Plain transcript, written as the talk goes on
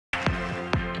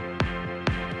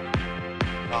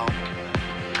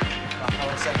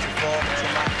century 4 to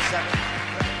match 7.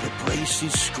 The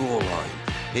Braces scoreline.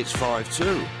 It's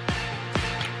 5-2.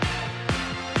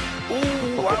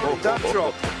 Ooh, how did that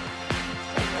drop?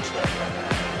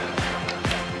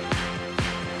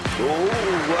 Oh,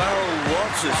 well,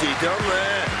 what has he done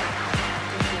there?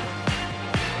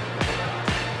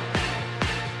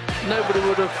 Nobody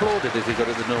would have applauded if he got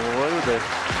it the normal way, would they?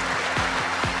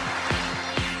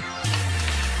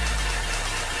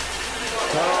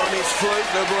 Oh, and he's float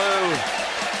the blue.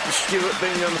 Stuart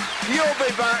Bingham. You'll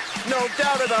be back, no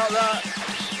doubt about that.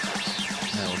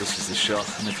 Well, this is the shot,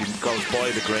 and if he goes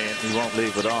by the green, he won't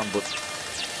leave it on, but...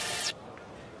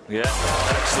 Yeah,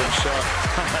 excellent shot.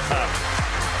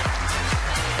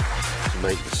 To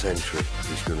make the century,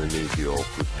 he's going to need the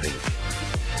awkward pink.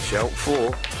 Shout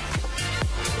 4.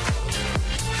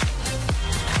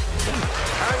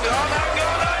 Hang on, hang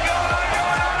on, hang on, hang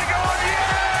on, hang on,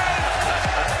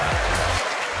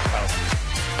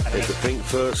 yeah! Hit the pink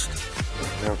first.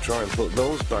 Now try and put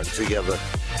those back together.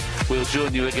 We'll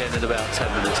join you again in about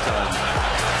 10 minutes' time.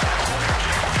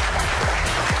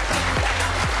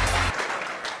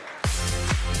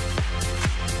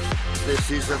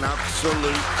 This is an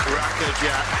absolute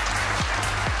crackerjack.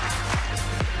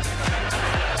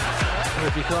 Well,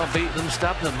 if you can't beat them,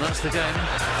 stab them. That's the game.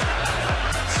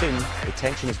 Soon, the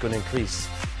tension is going to increase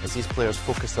as these players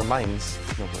focus their minds.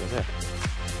 No, what is it?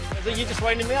 Are you just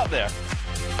winding me up there?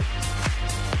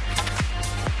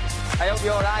 I hope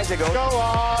your eyes are good. Go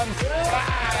on!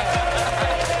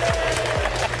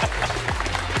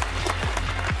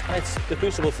 It's the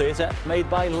Crucible Theatre made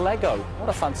by Lego. What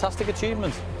a fantastic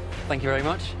achievement. Thank you very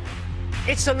much.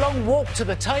 It's a long walk to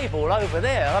the table over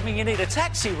there. I mean, you need a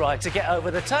taxi ride to get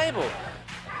over the table.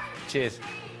 Cheers.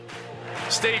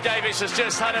 Steve Davis has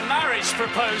just had a marriage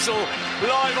proposal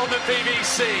live on the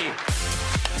BBC.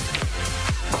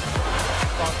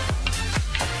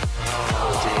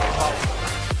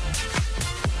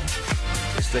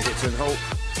 It's the hit and hope.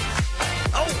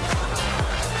 Oh!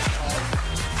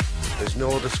 There's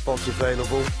no other spot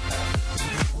available.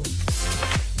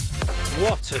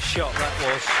 What a shot that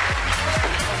was.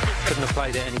 Couldn't have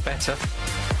played it any better.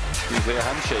 Usually a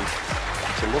handshake.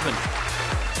 It's a loving.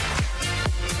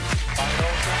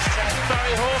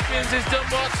 Barry Hawkins has done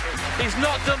what he's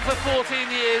not done for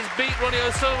 14 years, beat Ronnie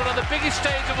O'Sullivan on the biggest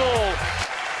stage of all.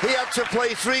 He had to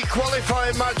play 3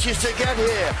 qualifying matches to get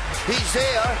here. He's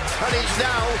here, and he's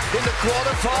now in the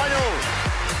quarter-final.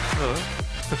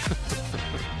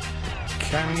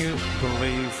 Can you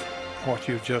believe what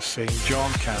you've just seen?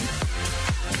 John can.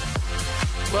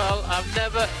 Well, I've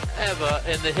never, ever,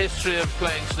 in the history of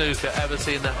playing snooker, ever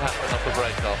seen that happen off a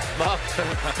break-off. Mark,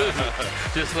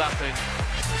 just laughing.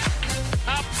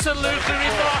 Absolutely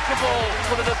remarkable.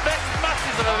 One of the best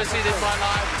matches I've ever seen in my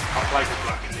life. I'll play the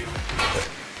black.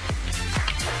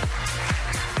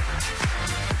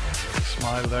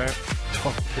 Smile there.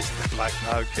 Don't kiss the black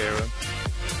now, Kieran.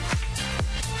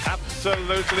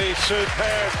 Absolutely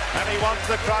superb, and he wants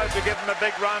the crowd to give him a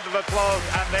big round of applause,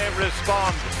 and they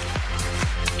respond.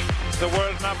 The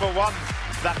world #1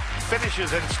 that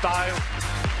finishes in style.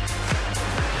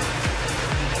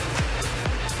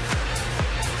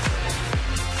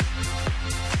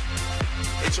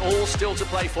 It's all still to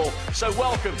play for, so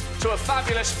welcome to a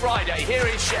fabulous Friday here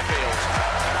in Sheffield.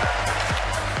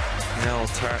 You know,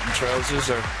 tartan trousers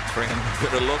are bringing a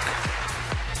bit of luck.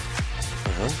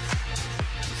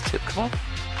 Tip, come on.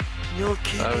 You're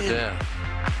kidding. Oh, dear.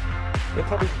 He'll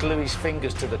probably glue his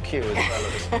fingers to the cue as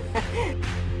well.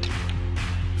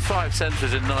 5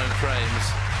 centres in 9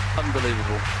 frames.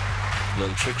 Unbelievable.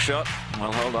 Little trick shot.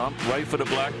 Well, hold on. Right for the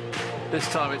black. This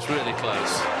time it's really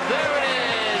close. There it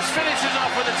is! Finishes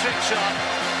off with a trick shot.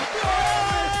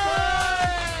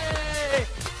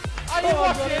 Are you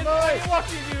watching? Are you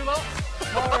watching, you lot?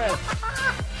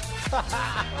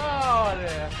 Oh,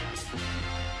 dear.